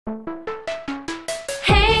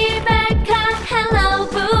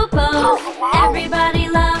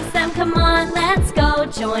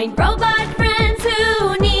Join robot friends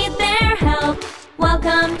who need their help.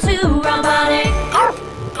 Welcome to Robotik.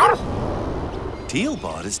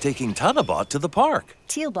 Tealbot is taking Tunnabot to the park.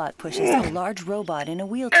 Tealbot pushes a large robot in a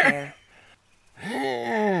wheelchair.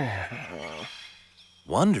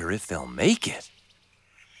 Wonder if they'll make it.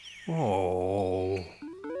 Oh.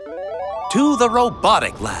 To the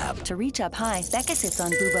Robotik Lab. To reach up high, Beka sits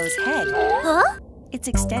on Bubo's head. Huh? It's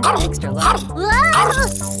extended extra long.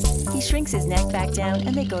 Whoa! He shrinks his neck back down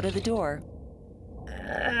and they go to the door.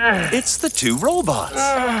 It's the two robots.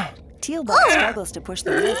 Tealbot struggles to push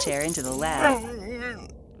the wheelchair into the lab.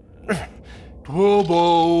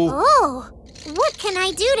 Bubo. Oh, what can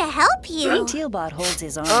I do to help you? Tealbot holds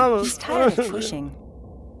his arm. He's tired of pushing.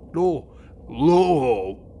 No.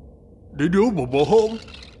 Did you, Bubo?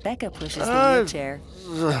 Beka pushes the wheelchair.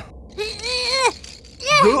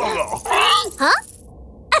 Huh?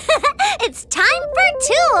 It's time for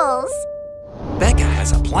tools! Beka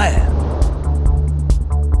has a plan.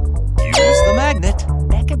 Use the magnet.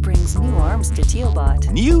 Beka brings new arms to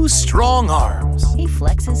Tealbot. New strong arms. He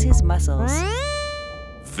flexes his muscles.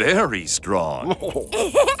 Very strong. Robotic!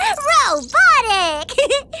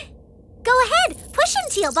 Go ahead, push him,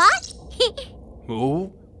 Tealbot.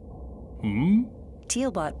 Oh?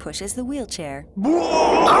 Tealbot pushes the wheelchair.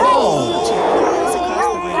 Oh!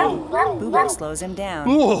 Bubo slows him down.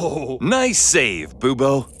 Oh. Nice save,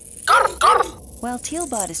 Bubo. While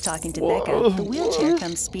Tealbot is talking to Beka, the wheelchair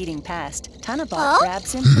comes speeding past. Tunnabot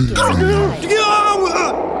grabs him and gives him a ride.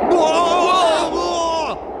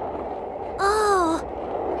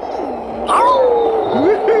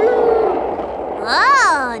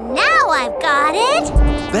 Oh, now I've got it!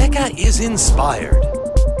 Beka is inspired.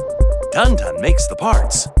 Dun-Dun makes the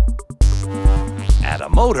parts. Add a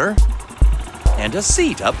motor and a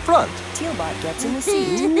seat up front. Tealbot gets in the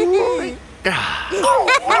seat.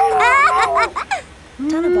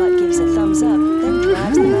 Tunnabot gives a thumbs up, then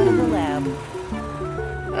drives them out of the lab.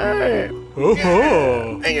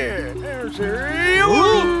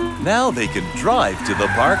 Now they can drive to the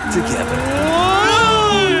park together.